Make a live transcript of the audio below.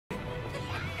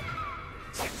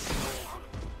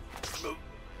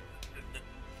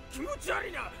持ち悪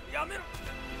いな。やめろ。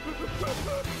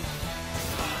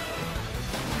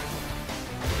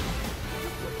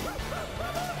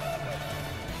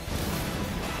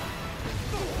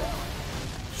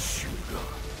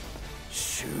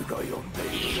シュが呼んで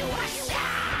いる。よっしゃー。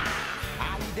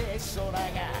愛で空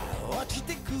が落ち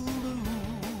てくる。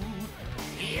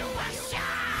よっしゃ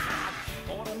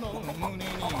ー。俺の胸に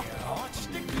落ち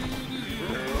てくる。よ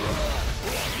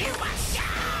っしゃー。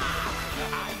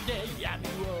愛で闇を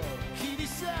切り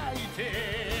裂いて。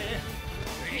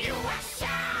よっしゃー。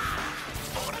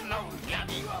俺の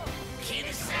闇を切り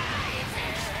裂いて。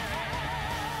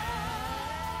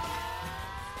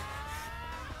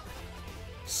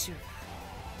シュが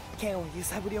剣を揺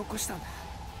さぶり起こしたんだ。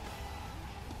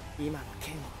今の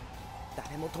剣を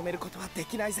誰も止めることはで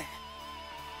きないぜ。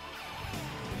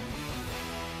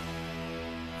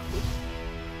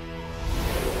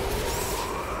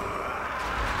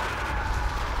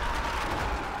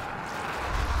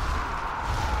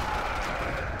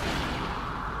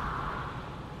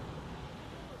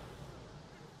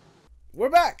We're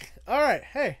back. All right.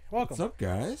 Hey, welcome. What's up,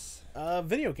 guys?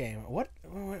 Video game. What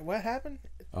happened?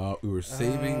 We were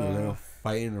saving. We were gonna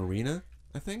fight in an arena,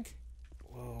 I think.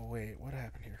 Whoa, wait. What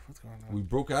happened here? What's going on? We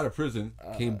broke out of prison,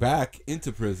 came back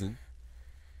into prison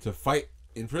to fight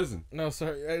in prison. No,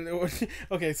 sorry.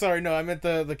 Okay, sorry. No, I meant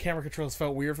the camera controls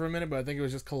felt weird for a minute, but I think it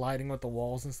was just colliding with the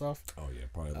walls and stuff. Oh yeah,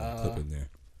 probably a little clip in there.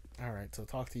 All right. So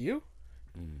talk to you.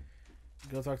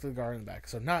 Go talk to the guard in the back.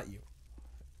 So not you.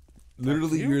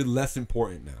 Literally, you're less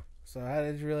important now. So how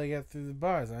did you really get through the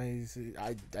bars? I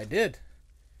did.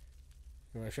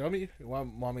 You want to show me? You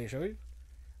want me to show you?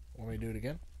 Want me to do it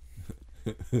again?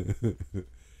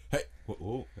 Hey,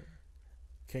 whoa.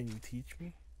 Can you teach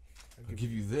me? I'll give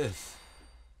you this.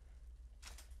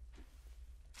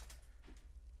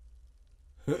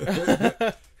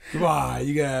 Come on,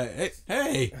 you got.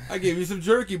 Hey! I gave you some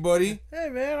jerky, buddy. Hey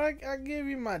man, I gave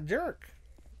you my jerk.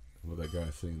 Well, that guy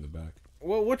sitting in the back.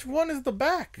 Well, which one is the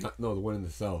back? No, the one in the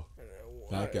cell.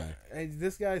 That guy. Hey,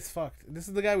 this guy's fucked. This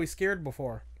is the guy we scared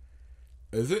before.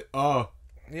 Is it? Oh.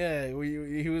 Yeah, he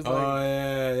was like. Oh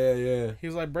yeah. He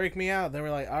was like, break me out. Then we're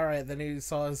like, all right. Then he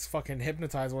saw us fucking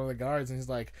hypnotize one of the guards, and he's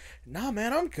like, nah,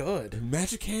 man, I'm good.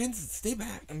 Magic hands, stay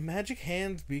back. Magic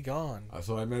hands, be gone.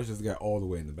 So I managed this guy all the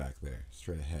way in the back there,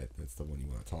 straight ahead. That's the one you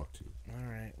want to talk to. All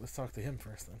right, let's talk to him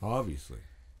first then. Obviously.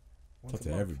 Talk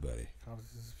to everybody.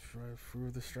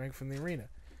 Through the strength from the arena.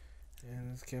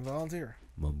 And this can volunteer.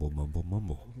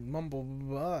 Mumble.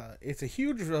 It's a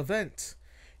huge event.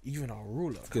 Even our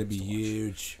ruler. It's going to be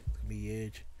huge. It's going to be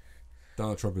huge.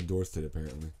 Donald Trump endorsed it,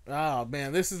 apparently. Oh,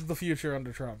 man. This is the future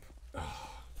under Trump.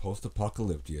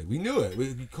 Post-apocalyptic. We knew it.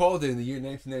 We called it in the year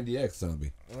 1990X,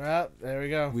 zombie. Well, there we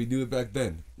go. We knew it back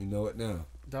then. We know it now.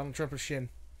 Donald Trump is shin.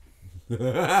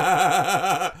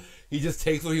 He just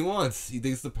takes what he wants. He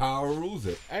thinks the power rules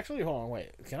it. Actually, hold on,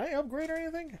 wait. Can I upgrade or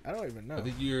anything? I don't even know. I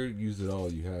think you used it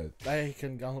all you had. I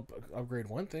can upgrade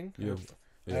one thing.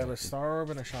 I have a star orb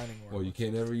and a shining orb. Well, you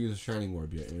can't ever use a shining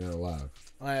orb yet. You're not allowed.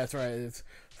 Oh, yeah, that's right. It's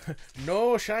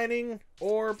no shining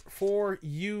orb for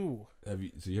you. So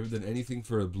you haven't done anything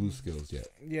for the blue skills yet?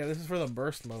 Yeah, this is for the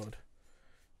burst mode.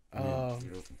 What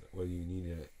do you need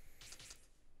it?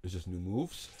 It's just new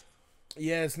moves?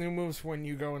 Yeah, it's new moves when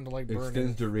you go into like burning.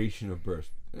 Extends duration of burst.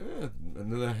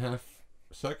 Another half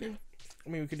second? I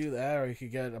mean, we could do that, or you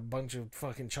could get a bunch of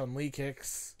fucking Chun-Li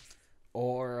kicks,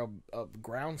 or a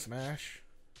ground smash.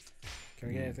 Can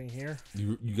we get anything here?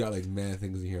 You got like mad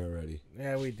things in here already.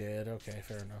 Yeah, we did. Okay,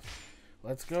 fair enough.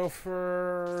 Let's go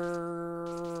for...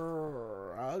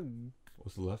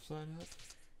 What's the left side at?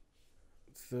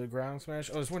 It's the ground smash.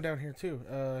 Oh, there's one down here too.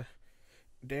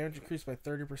 Damage increased by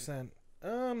 30%.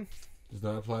 Does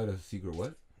not apply to secret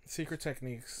what? Secret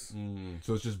techniques.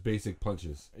 So it's just basic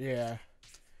punches. Yeah.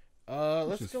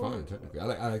 Which is fine, technically.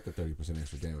 I like the 30%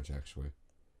 extra damage, actually.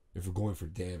 If we're going for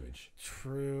damage.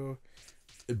 True.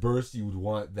 At burst, you would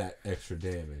want that extra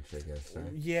damage, I guess,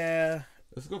 right? Yeah.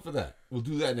 Let's go for that. We'll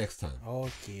do that next time.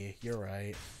 Okay, you're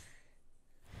right.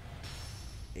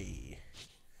 Hey.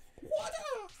 What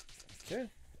up? Okay.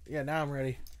 Yeah, now I'm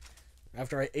ready.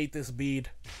 After I ate this bead.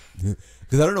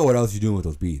 Because I don't know what else you're doing with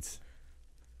those beads.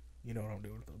 You know what I'm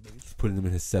doing with those beads. Just putting them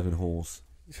in his 7 holes.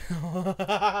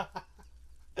 I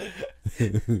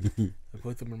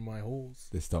put them in my holes.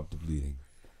 They stop the bleeding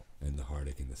and the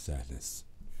heartache and the sadness.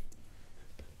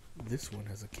 This one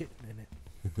has a kitten in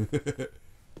it.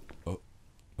 Oh,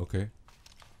 okay.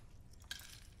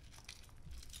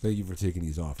 Thank you for taking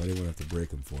these off. I didn't want to have to break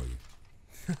them for you.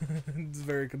 It's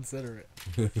very considerate.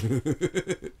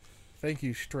 Thank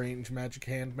you, strange magic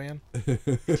hand man.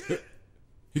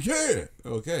 He can't.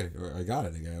 Okay, I got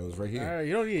it again. I was right here. Alright,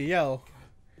 you don't need to yell.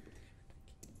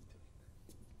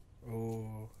 Oh.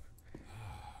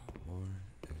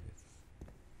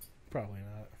 Probably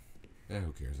not. Yeah,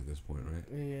 who cares at this point, right?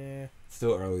 Yeah.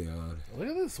 Still early on. Look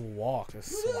at this walk, this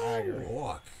swagger.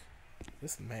 Walk.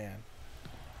 This man.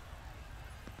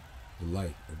 The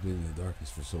light. I've been in the darkness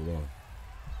for so long.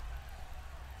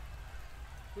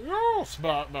 Yes,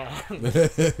 Batman.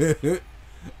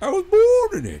 I was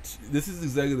born in it. This is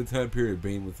exactly the time period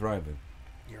Bane was thriving.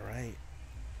 You're right.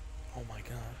 Oh my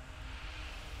god.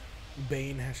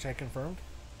 Bane, hashtag confirmed.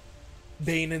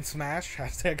 Bane and Smash,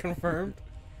 hashtag confirmed.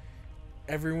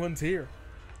 Everyone's here.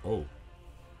 Oh,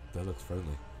 that looks friendly.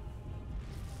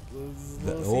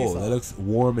 That looks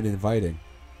warm and inviting.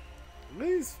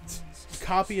 These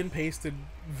copy and pasted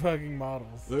fucking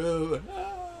models.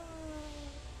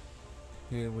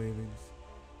 Hand wavings.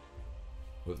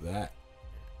 What's that?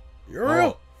 You're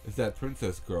Oh, it's that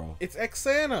princess girl. It's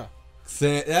Xana.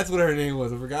 That's what her name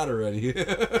was. I forgot already.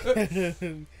 It's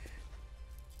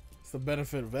the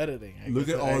benefit of editing. Look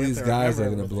at all these guys that are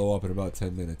going to blow up in about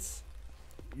 10 minutes.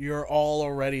 You're all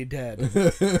already dead.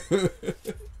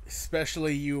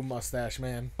 Especially you, mustache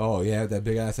man. Oh, yeah, that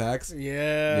big ass axe?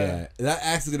 Yeah. Yeah. That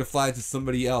axe is going to fly to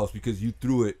somebody else because you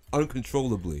threw it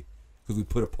uncontrollably. Because we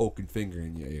put a poking finger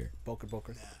in your ear. Poker.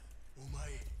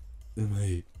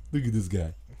 Mate, look at this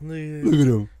guy. Look Look at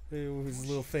him. at his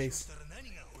little face.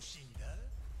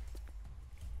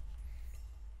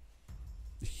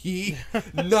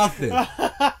 Nothing.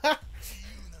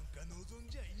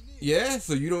 Yeah,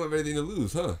 so you don't have anything to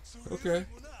lose, huh? Okay.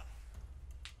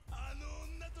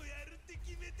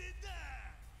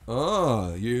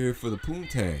 Oh, you're here for the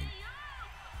poontang.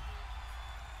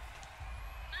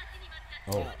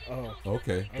 Oh,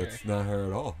 okay. That's not her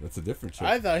at all. That's a different chick.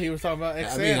 I thought he was talking about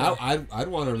Xana. I mean, I'd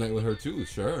want to night with her too,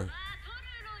 sure.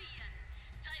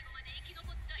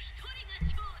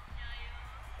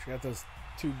 She got those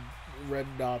two red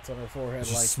dots on her forehead,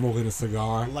 Just like smoking a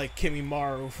cigar. like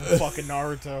Kimimaro from fucking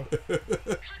Naruto.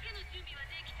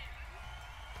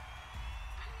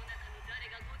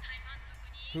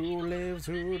 Who lives,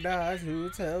 who dies, who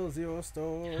tells your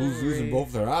story? Who's losing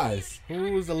both their eyes?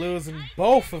 Who's losing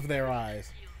both of their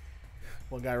eyes?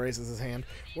 One guy raises his hand.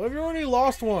 Well, if you already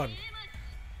lost one,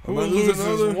 who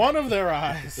loses one of their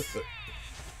eyes?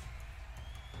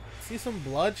 See some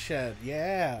bloodshed,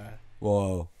 yeah.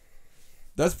 Well,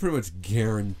 that's pretty much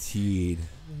guaranteed.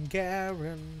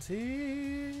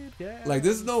 Guaranteed. Like,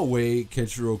 there's no way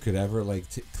Kenshiro could ever like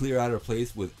clear out her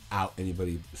place without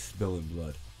anybody spilling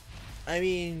blood. I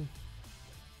mean,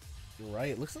 you're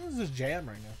right. Looks like this is jam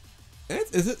right now.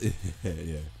 Is it?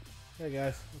 Yeah. Hey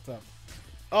guys, what's up?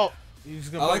 Oh, you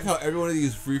just gonna? I like how every one of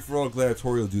these free-for-all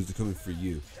gladiatorial dudes are coming for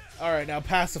you. All right, now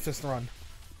pacifist run.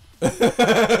 None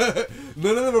of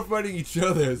them are fighting each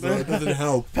other, so it doesn't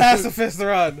help. Pacifist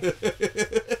run.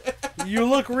 You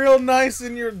look real nice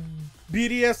in your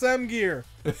BDSM gear.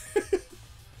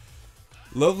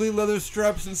 Lovely leather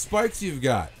straps and spikes you've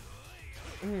got.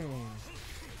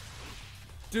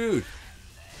 Dude,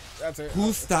 That's it.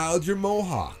 who styled your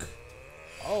mohawk?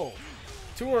 Oh,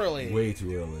 too early. Way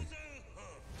too early.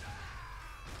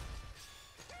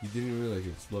 He didn't even really like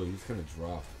explode. He just kind of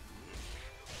dropped.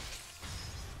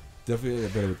 Definitely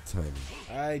better with the timing.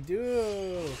 I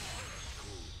do.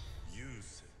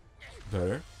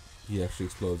 Better. He actually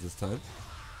explodes this time.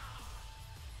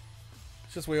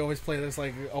 It's just we always play this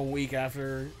like a week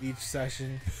after each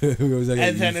session, We always, like, get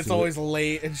and then used it's to always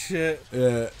late and shit.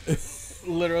 it. Yeah.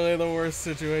 Literally the worst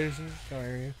situation. Come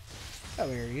here, you. Come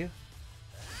here, you.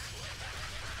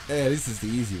 Hey, this is the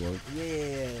easy one.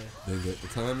 Yeah. Then get the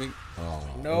timing. Oh,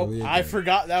 Nope. early I again.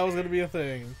 forgot that was gonna be a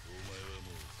thing.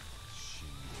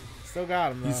 Still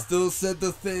got him though. He still said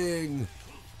the thing.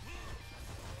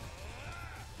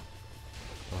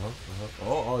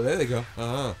 Oh, there they go.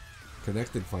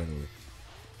 Connected finally.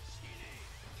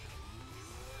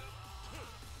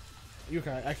 You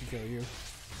can. I can kill you.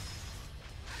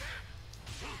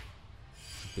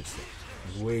 It's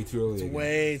way too early. It's again.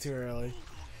 way too early.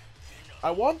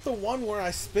 I want the one where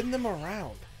I spin them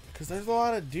around, because there's a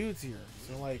lot of dudes here.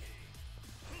 So like,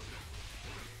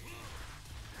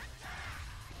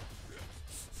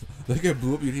 That guy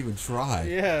blew up. You didn't even try.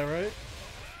 yeah, right.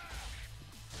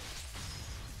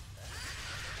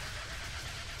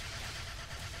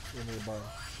 Give me a bar.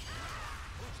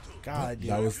 God, dude.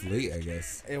 That was late, I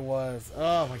guess. It was.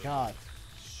 Oh my god.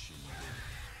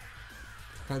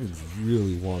 Timing's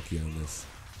really wonky on this.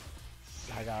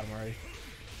 I got him already.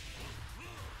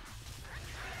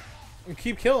 And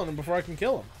keep killing him before I can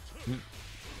kill him.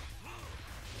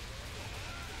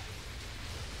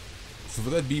 So for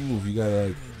that B move, you gotta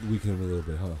like weaken him a little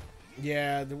bit, huh?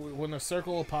 Yeah, when the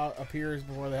circle appears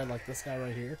before they had like this guy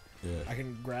right here, Yeah. I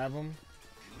can grab him.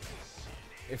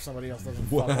 If somebody else doesn't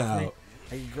fuck with me, I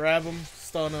can grab him,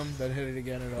 stun him, then hit it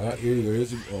again. And Here you go.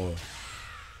 Here's your. Oh.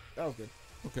 that was good.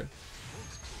 Okay.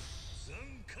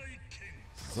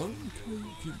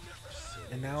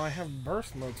 And now I have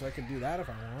burst mode, so I can do that if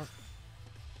I want.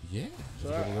 Yeah. So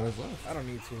There's a couple guys left. I don't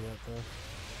need to yet though.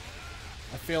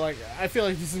 I feel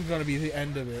like this is gonna be the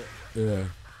end of it. Yeah.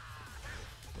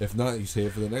 If not, you save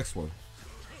it for the next one.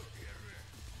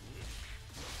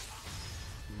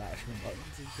 Mashing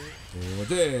buttons and shit. Oh,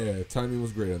 there. Timing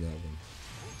was great on that one.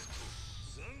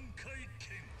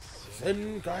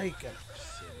 Senkaiken.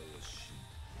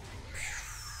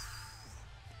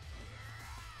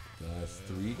 That's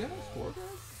 3 guys? 4 guys?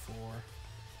 4.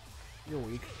 You're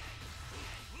weak.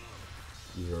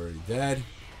 He's already dead.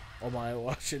 Oh my,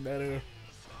 watching that.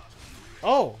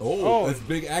 Oh, that's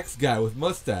big axe guy with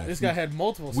mustache. This guy had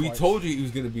multiple swipes. We told you he was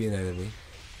going to be an enemy.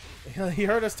 He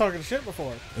heard us talking shit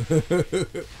before.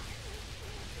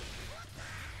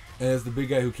 And it's the big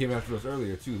guy who came after us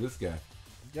earlier, too. This guy.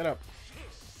 Get up.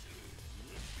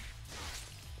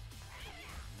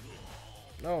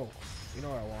 No. You know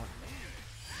what I want.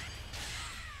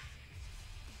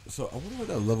 So I wonder what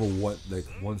that level 1, like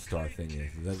 1-star thing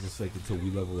is. Is that just like until we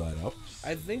level that up?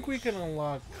 I think we can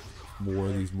unlock More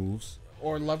of these moves?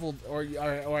 or level or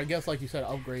I guess like you said,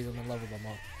 upgrade them and level them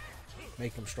up,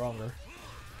 make them stronger.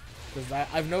 Because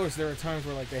I've noticed there are times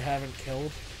where like they haven't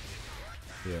killed.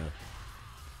 Yeah.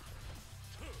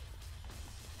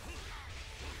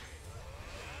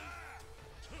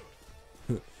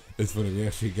 It's funny, we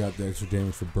actually got the extra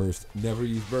damage for burst. Never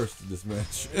used burst in this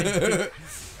match.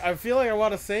 I feel like I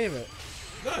want to save it.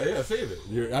 No, yeah, save it.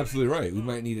 You're absolutely right. We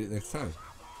might need it next time.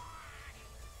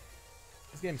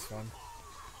 This game's fun.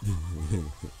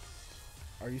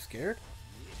 Are you scared?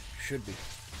 Should be.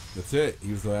 That's it.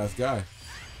 He was the last guy.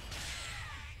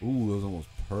 Ooh, that was almost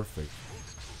perfect.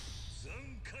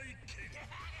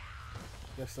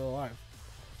 They're still alive.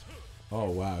 Oh,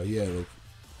 wow. He had like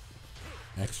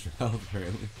extra health,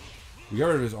 apparently. We got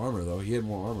rid of his armor, though. He had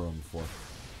more armor on before.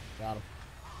 Got him.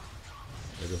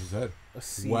 There goes his head. A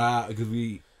C. Wow, because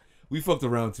we fucked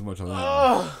around too much on that one.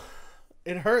 Oh,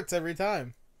 it hurts every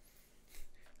time.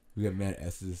 We got mad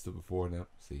S's and stuff before now.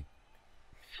 See.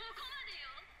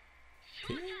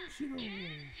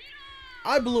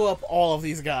 I blew up all of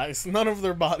these guys. None of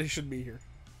their bodies should be here.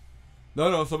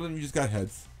 No, some of them you just got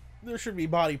heads. There should be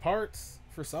body parts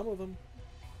for some of them,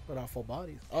 but not full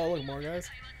bodies. Oh, look, more guys.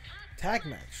 Tag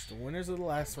match. The winners of the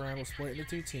last round will split into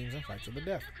 2 teams and fight to the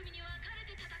death.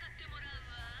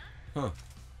 Huh.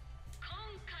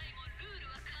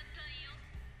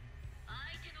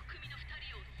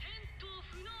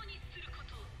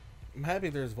 I'm happy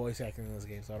there's voice acting in this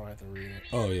game, so I don't have to read it.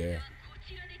 Oh, yeah.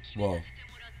 Well,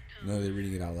 no, they're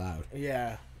reading it out loud.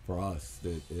 Yeah. For us,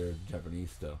 they're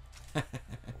Japanese still.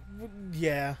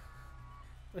 Yeah.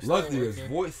 Luckily, there's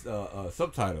voice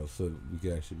subtitles, so we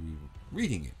could actually be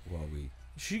reading it while we.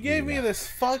 She gave me this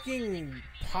fucking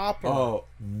popper. Oh,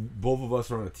 both of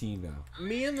us are on a team now.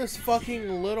 Me and this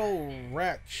fucking little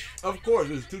wretch. Of course,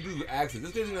 there's 2 dudes with axes.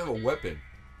 This guy doesn't have a weapon.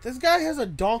 This guy has a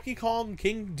Donkey Kong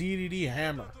King DDD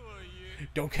hammer.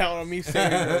 Don't count on me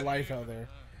saving your life out there.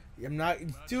 I'm not,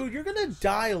 dude. You're gonna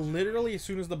die literally as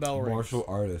soon as the bell rings. Martial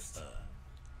artist.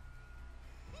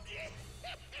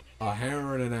 A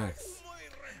hammer and an axe.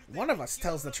 One of us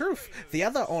tells the truth, the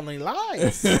other only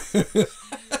lies.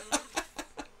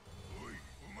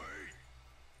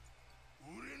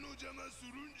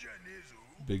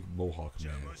 Big mohawk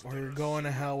man. We're going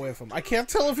to hell with him. I can't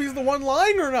tell if he's the one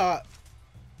lying or not.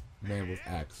 Man with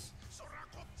axe.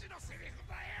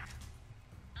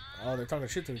 Oh, they're talking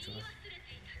shit to each other.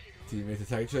 Teammates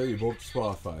attack each other, you're both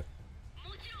disqualified.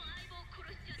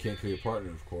 You can't kill your partner,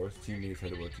 of course. Teammates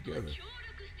have to work together.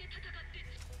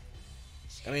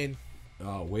 I mean...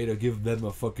 Oh, way to give them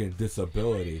a fucking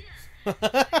disability.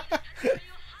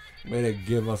 Way to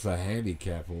give us a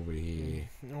handicap over here.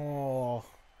 Oh.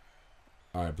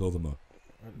 Alright, build them up.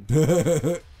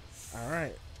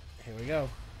 Alright. Here we go.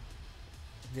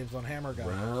 Dibs on hammer guy.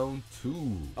 Round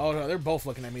 2. Oh, no, they're both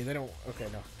looking at me. They don't... Okay,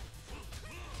 no.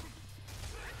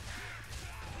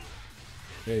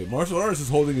 Hey, martial artist is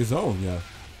holding his own, yeah.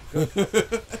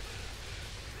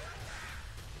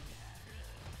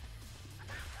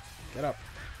 Get up.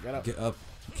 Get up. Get up.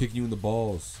 I'm kicking you in the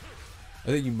balls. I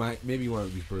think you might... Maybe you want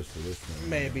to be first for this time.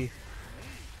 Maybe.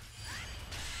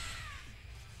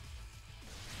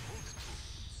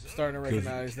 Starting to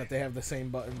recognize that they have the same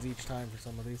buttons each time for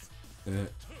some of these.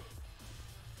 At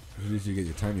least you get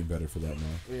your timing better for that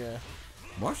now. Yeah.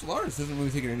 Martial artist isn't really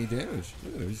taking any damage.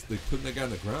 Look at him. He's like putting that guy on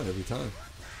the ground every time.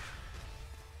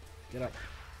 Get up.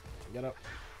 Get up.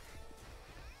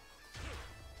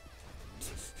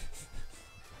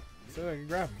 So I can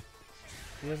grab him.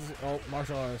 He has his, oh,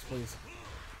 martial artist, please.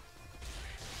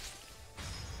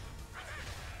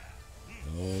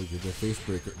 Oh, get that face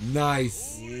breaker.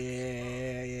 Nice.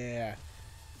 Yeah.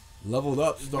 Leveled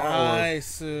up, Star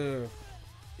Wars. Nice.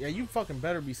 Yeah, you fucking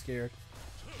better be scared.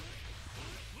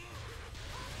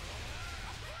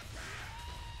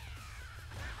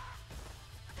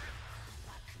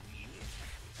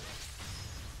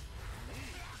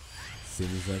 Same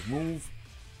exact move.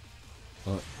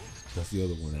 That's the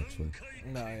other one, actually.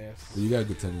 No, yes. But you got a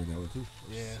good timing in that one, too.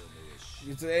 Yeah.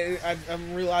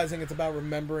 I'm realizing it's about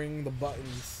remembering the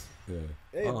buttons.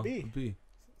 Yeah. A, B. B.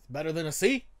 It's better than a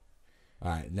C.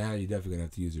 Alright, now you're definitely going to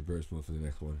have to use your burst move for the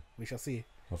next one. We shall see.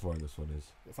 How far this one is.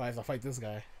 If I have to fight this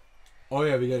guy. Oh,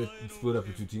 yeah, we got to split up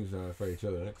into 2 teams now and fight each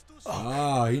other.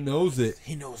 Ah, he knows it.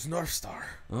 He knows North Star.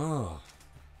 Oh.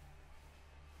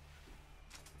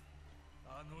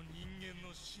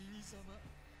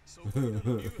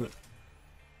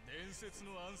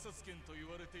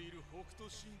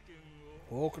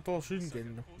 Hokuto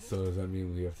Shinken. So does that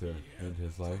mean we have to end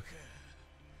his life?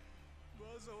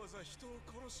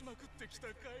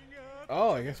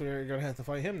 Oh, I guess we're gonna have to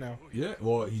fight him now. Yeah,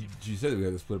 well, she said we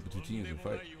had to split up into 2 teams and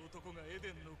fight.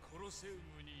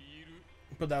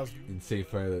 But that was Insane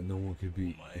fight that no one could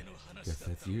beat. I guess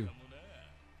that's you.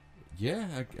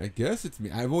 Yeah, I guess it's me.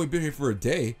 I've only been here for a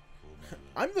day.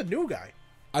 I'm the new guy.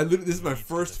 This is my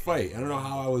first fight. I don't know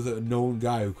how I was a known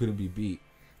guy who couldn't be beat.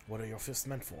 What are your fists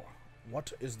meant for?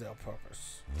 What is their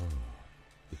purpose? Oh,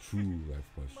 the true life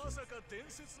question.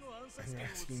 Are you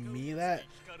asking me that?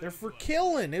 They're for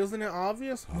killing. Isn't it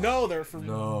obvious? No, they're for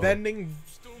bending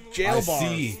jail bars. I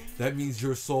see. That means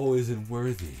your soul isn't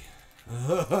worthy.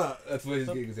 That's what he's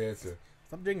getting his answer.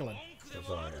 Stop jingling. I'm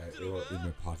sorry. It was in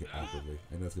my pocket actively.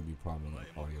 I know it's going to be a problem with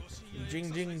my audio.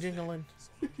 Jingling.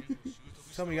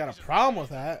 Tell me you got a problem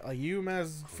with that. Like you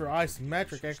as for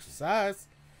isometric exercise.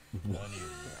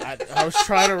 I was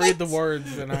trying to read the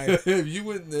words and I... If you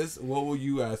win this, what will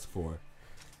you ask for?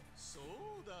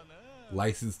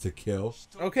 License to kill?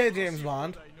 Okay, James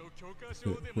Bond.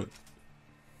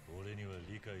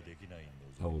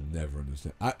 I will never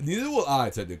understand. Neither will I,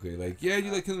 technically. Like, yeah,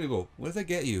 you like killing people. What does that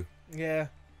get you? Yeah.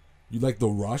 You like the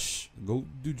rush? Go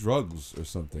do drugs or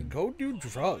something. Go do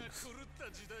drugs.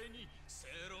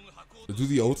 Or do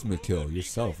the ultimate kill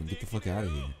yourself and get the fuck out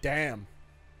of here. Damn.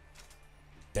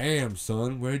 Damn,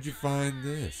 son. Where'd you find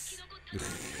this?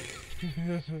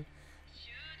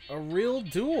 A real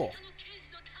duel.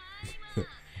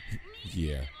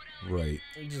 Yeah, right.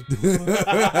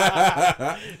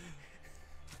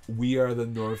 We are the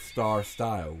North Star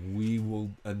style. We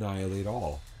will annihilate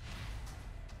all.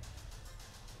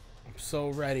 I'm so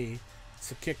ready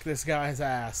to kick this guy's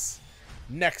ass.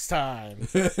 Next time.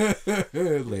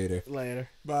 Later. Later.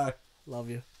 Bye. Love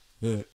you.